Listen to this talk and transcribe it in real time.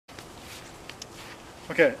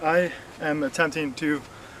Okay, I am attempting to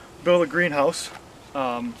build a greenhouse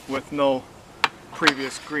with no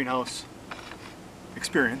previous greenhouse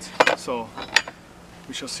experience, so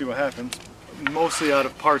we shall see what happens. Mostly out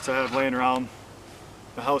of parts I have laying around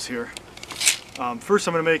the house here. First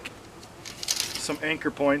I'm going to make some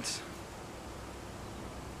anchor points.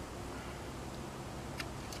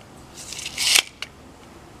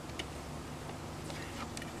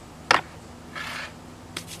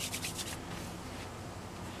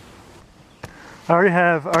 I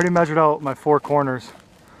already measured out my 4 corners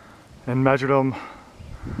and measured them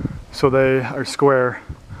so they are square.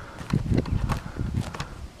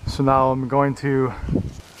 So now I'm going to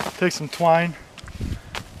take some twine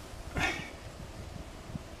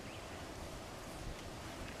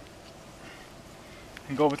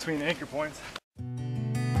and go between the anchor points.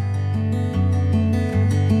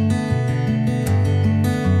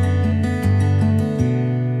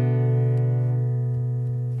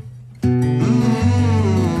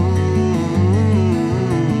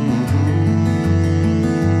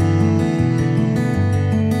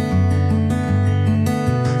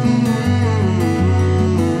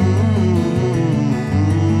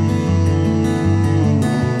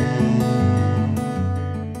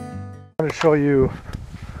 I'm going to show you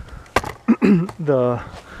the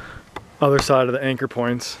other side of the anchor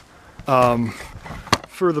points.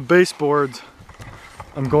 For the baseboards,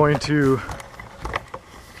 I'm going to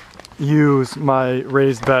use my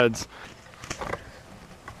raised beds.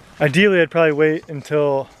 Ideally, I'd probably wait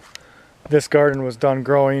until this garden was done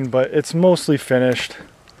growing, but it's mostly finished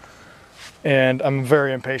and I'm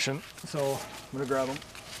very impatient, so I'm going to grab them.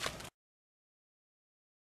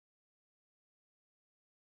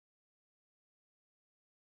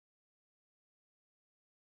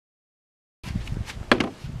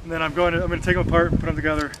 And then I'm going to take them apart and put them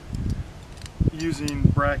together using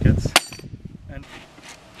brackets.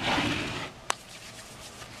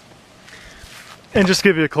 And just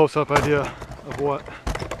give you a close-up idea of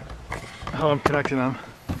how I'm connecting them.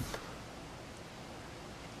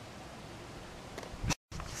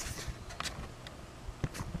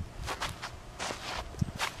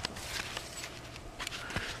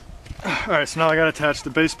 Alright, so now I got to attach the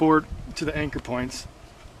baseboard to the anchor points.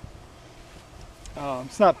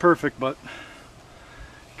 It's not perfect, but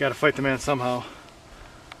got to fight the man somehow.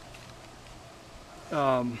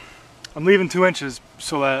 I'm leaving 2 inches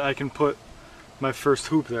so that I can put my first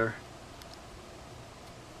hoop there.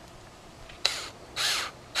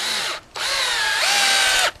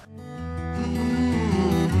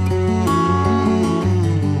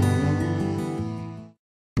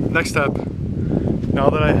 Next step, now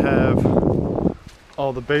that I have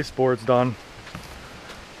all the baseboards done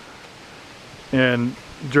and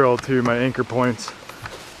drilled to my anchor points,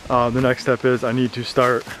 the next step is I need to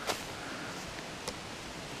start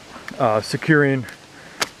securing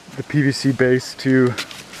the PVC base to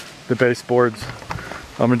the baseboards.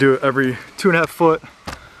 I'm gonna do it every 2.5 foot.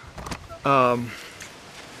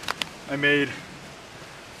 I made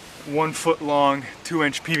 1 foot long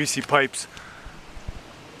 2-inch PVC pipes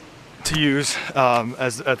to use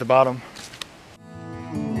as at the bottom.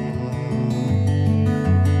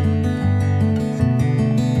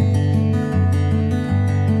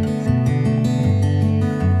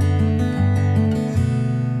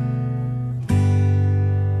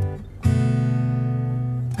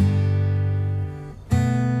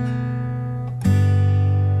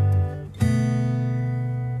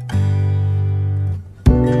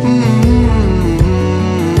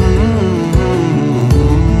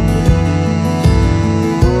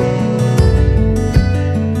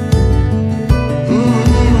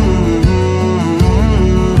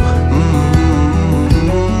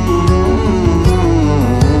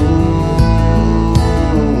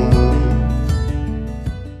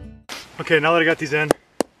 Okay, now that I got these in,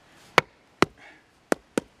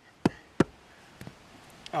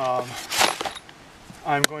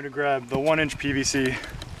 I'm going to grab the 1-inch PVC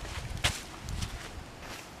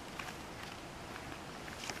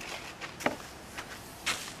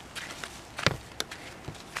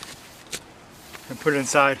and put it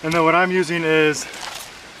inside. And then what I'm using is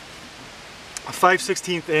a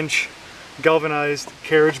 5/16 inch galvanized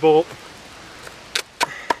carriage bolt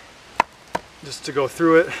just to go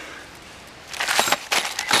through it.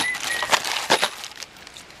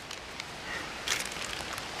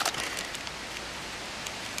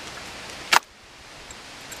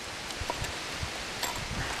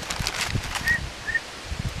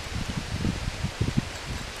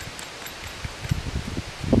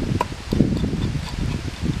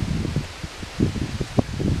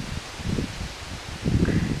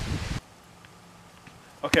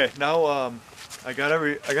 Okay, now I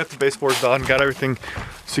got the baseboards done, got everything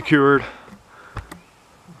secured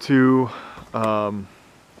to the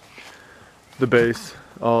base,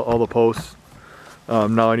 all the posts.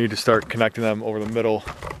 Now I need to start connecting them over the middle.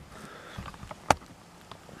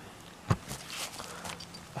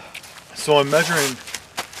 So I'm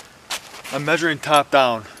measuring top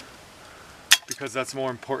down because that's more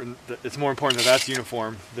important. It's more important that that's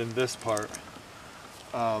uniform than this part,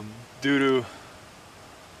 due to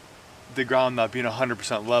the ground not being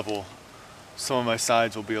 100% level. Some of my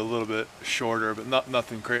sides will be a little bit shorter, but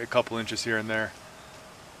nothing great, a couple inches here and there.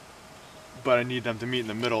 But I need them to meet in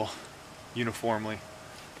the middle uniformly.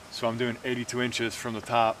 So I'm doing 82 inches from the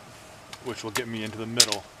top, which will get me into the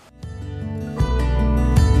middle.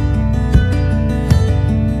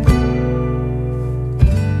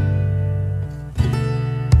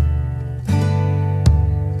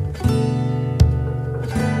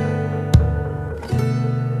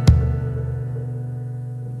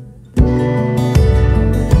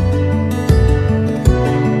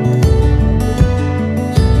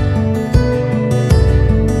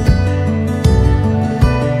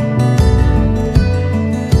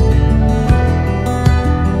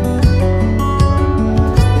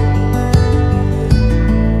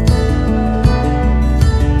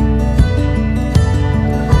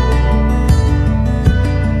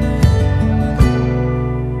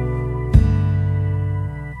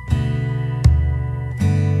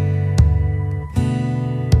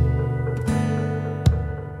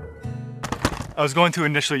 I was going to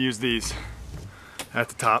initially use these at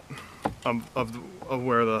the top of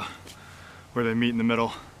where they meet in the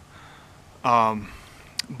middle,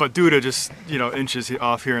 but due to just, you know, inches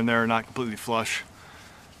off here and there, not completely flush,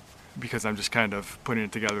 because I'm just kind of putting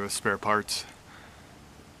it together with spare parts,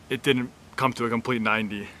 it didn't come to a complete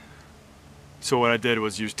 90. So what I did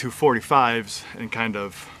was use two 45s and kind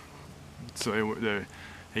of, so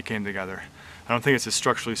they came together. I don't think it's as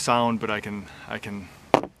structurally sound, but I can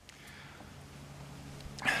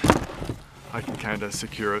kind of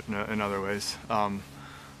secure it in other ways.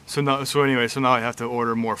 So now I have to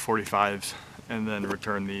order more 45s and then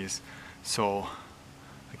return these. So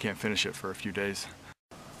I can't finish it for a few days.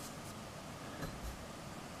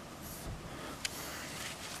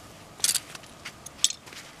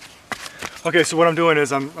 Okay, so what I'm doing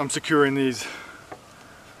is I'm securing these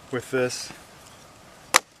with this.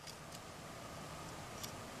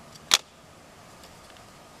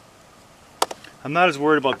 I'm not as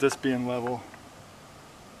worried about this being level.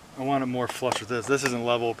 I want it more flush with this. This isn't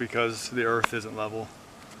level because the earth isn't level.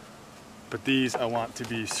 But these I want to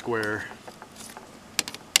be square.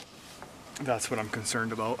 That's what I'm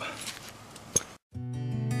concerned about.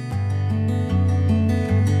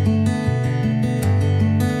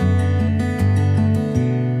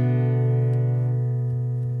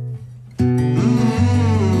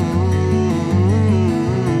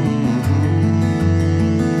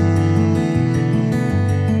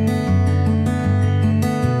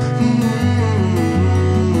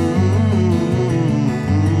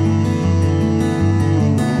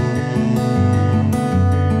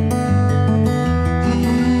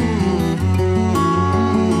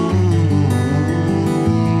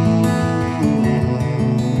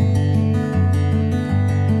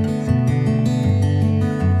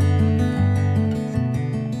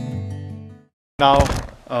 Now,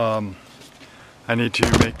 I need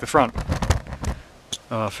to make the front.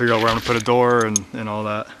 Figure out where I'm gonna put a door and all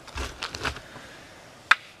that.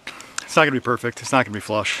 It's not gonna be perfect, it's not gonna be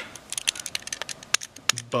flush.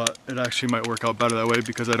 But it actually might work out better that way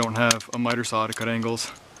because I don't have a miter saw to cut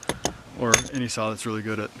angles, or any saw that's really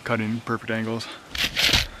good at cutting perfect angles.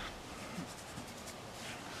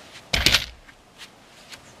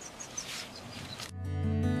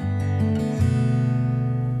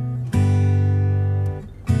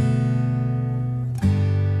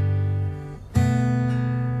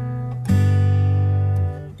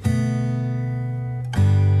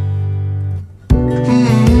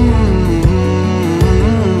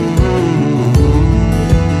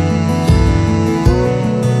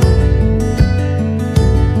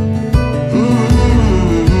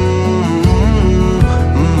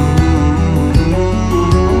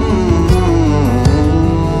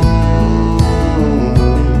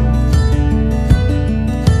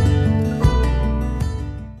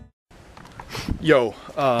 Yo,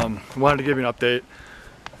 wanted to give you an update.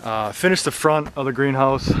 Finished the front of the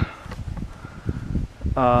greenhouse.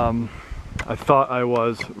 I thought I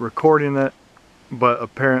was recording it, but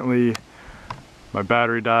apparently my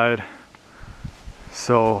battery died.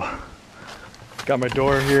 So, got my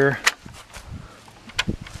door here.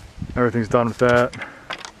 Everything's done with that.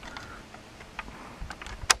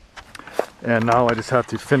 And now I just have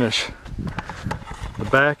to finish the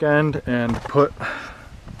back end and put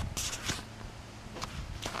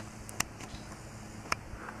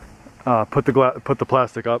the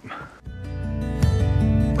plastic up.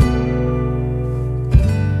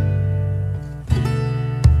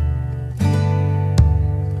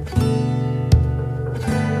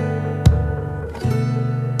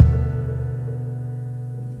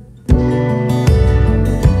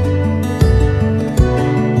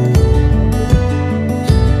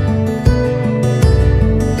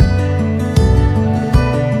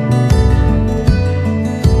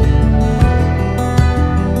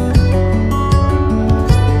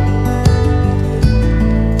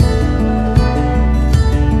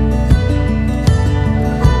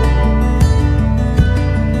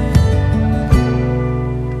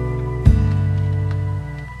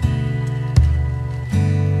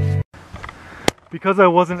 Because I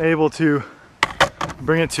wasn't able to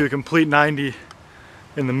bring it to a complete 90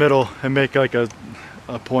 in the middle and make like a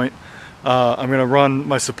point, I'm gonna run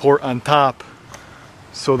my support on top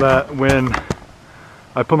so that when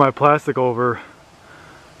I put my plastic over,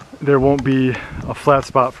 there won't be a flat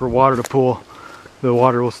spot for water to pool. The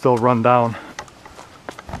water will still run down.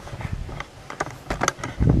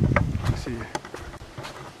 Let's see.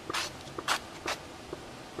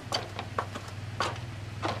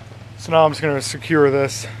 So now I'm just going to secure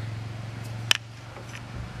this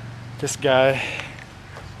guy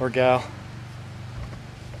or gal.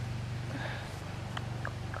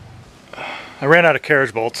 I ran out of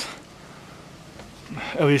carriage bolts.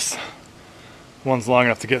 At least one's long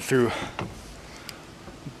enough to get through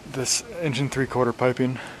this 1 3/4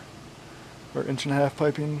 piping, or 1.5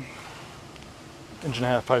 piping,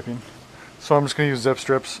 1.5 piping. So I'm just going to use zip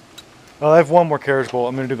strips. I have one more carriage bolt.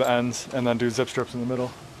 I'm going to do the ends and then do zip strips in the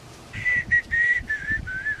middle.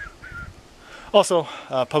 Also,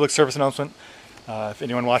 public service announcement. If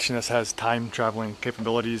anyone watching this has time traveling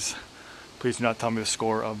capabilities, please do not tell me the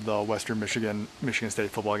score of the Western Michigan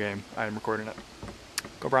State football game. I am recording it.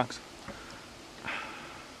 Go Bronx.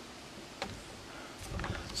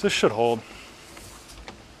 So this should hold.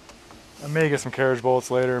 I may get some carriage bolts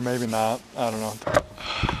later, maybe not. I don't know.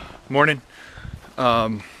 Morning.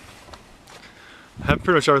 I have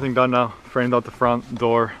pretty much everything done now. Framed out the front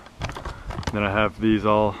door. Then I have these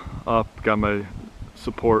all up. Got my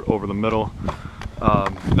support over the middle.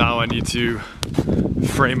 Now I need to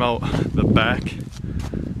frame out the back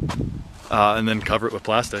and then cover it with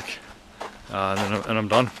plastic. And I'm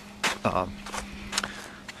done.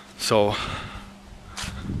 So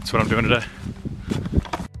that's what I'm doing today.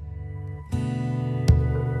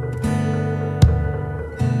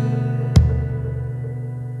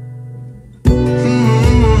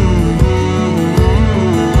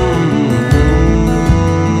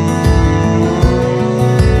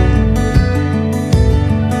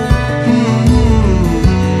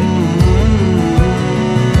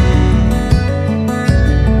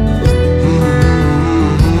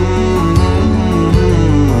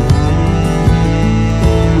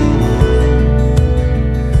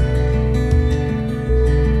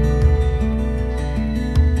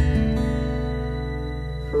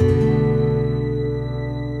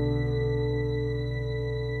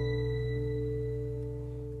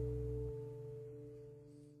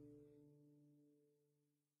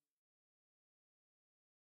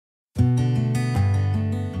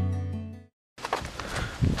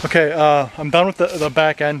 Okay, I'm done with the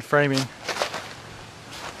back end framing.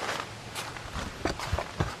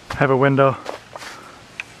 Have a window.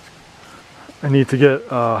 I need to get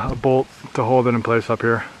a bolt to hold it in place up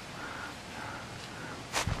here.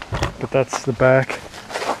 But that's the back.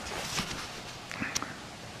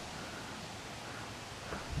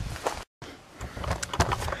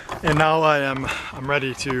 And now I'm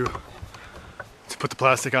ready to put the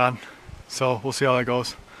plastic on. So we'll see how that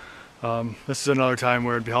goes. This is another time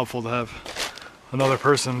where it'd be helpful to have another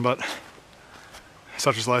person, but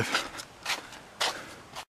such is life.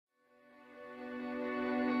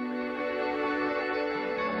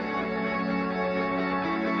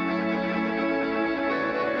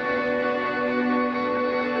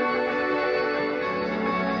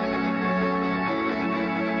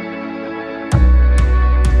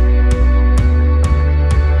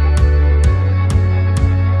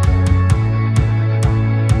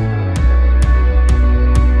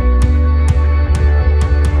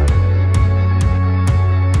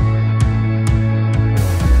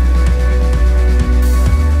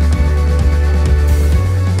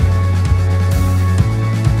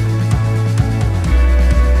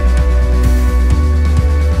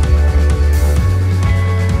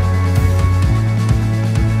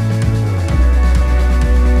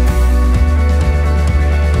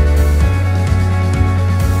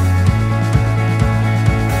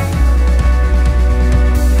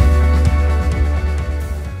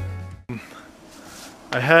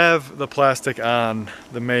 plastic on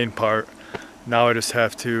the main part. Now I just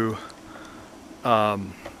have to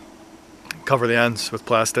cover the ends with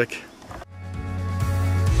plastic.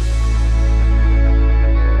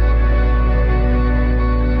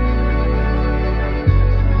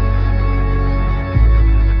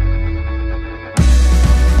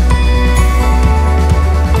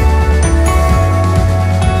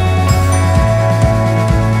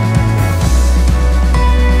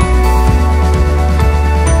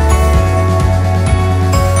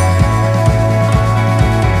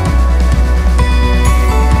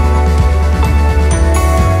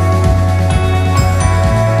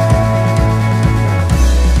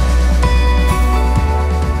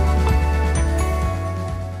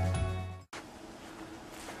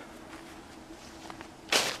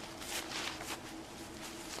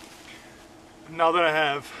 Now that I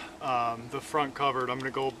have the front covered, I'm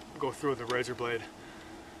going to go through with a razor blade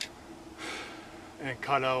and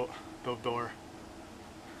cut out the door.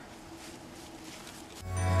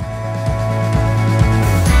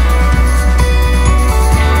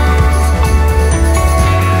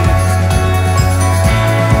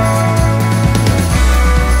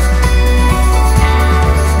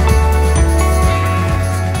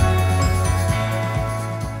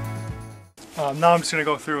 Now I'm just going to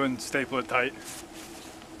go through and staple it tight.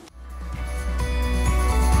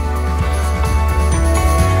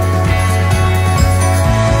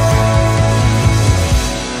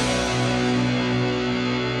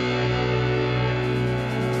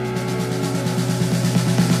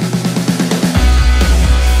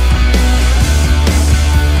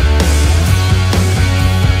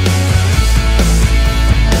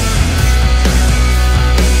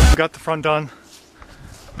 Got the front done.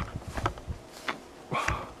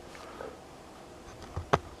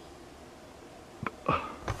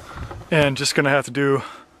 And just gonna have to do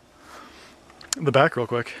the back real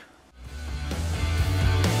quick.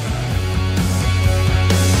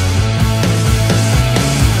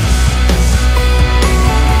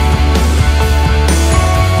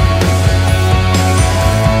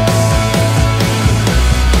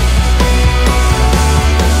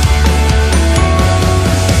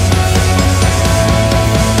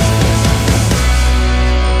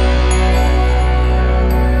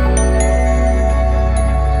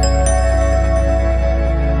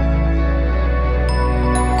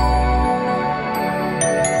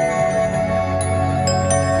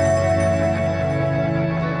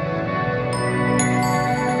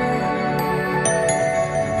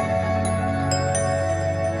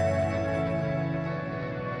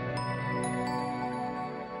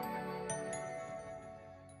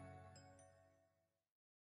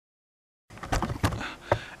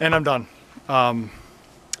 And I'm done.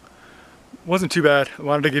 Wasn't too bad. I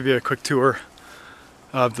wanted to give you a quick tour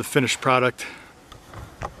of the finished product.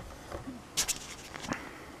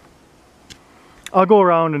 I'll go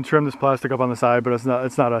around and trim this plastic up on the side, but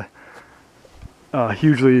it's not a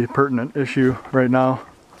hugely pertinent issue right now.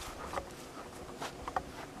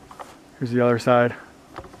 Here's the other side.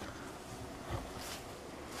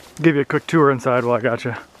 Give you a quick tour inside while I got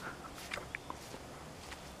you.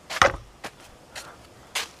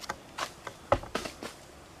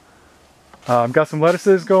 Got some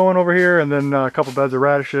lettuces going over here, and then a couple beds of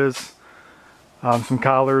radishes, some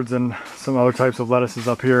collards, and some other types of lettuces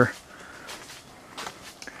up here.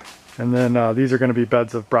 And then these are going to be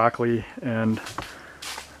beds of broccoli and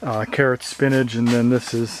carrots, spinach, and then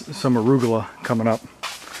this is some arugula coming up.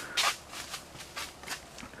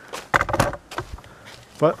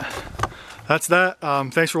 But that's that.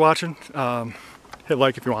 Thanks for watching. Hit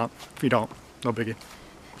like if you want. If you don't, no biggie.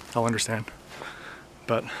 I'll understand.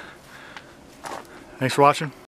 But thanks for watching.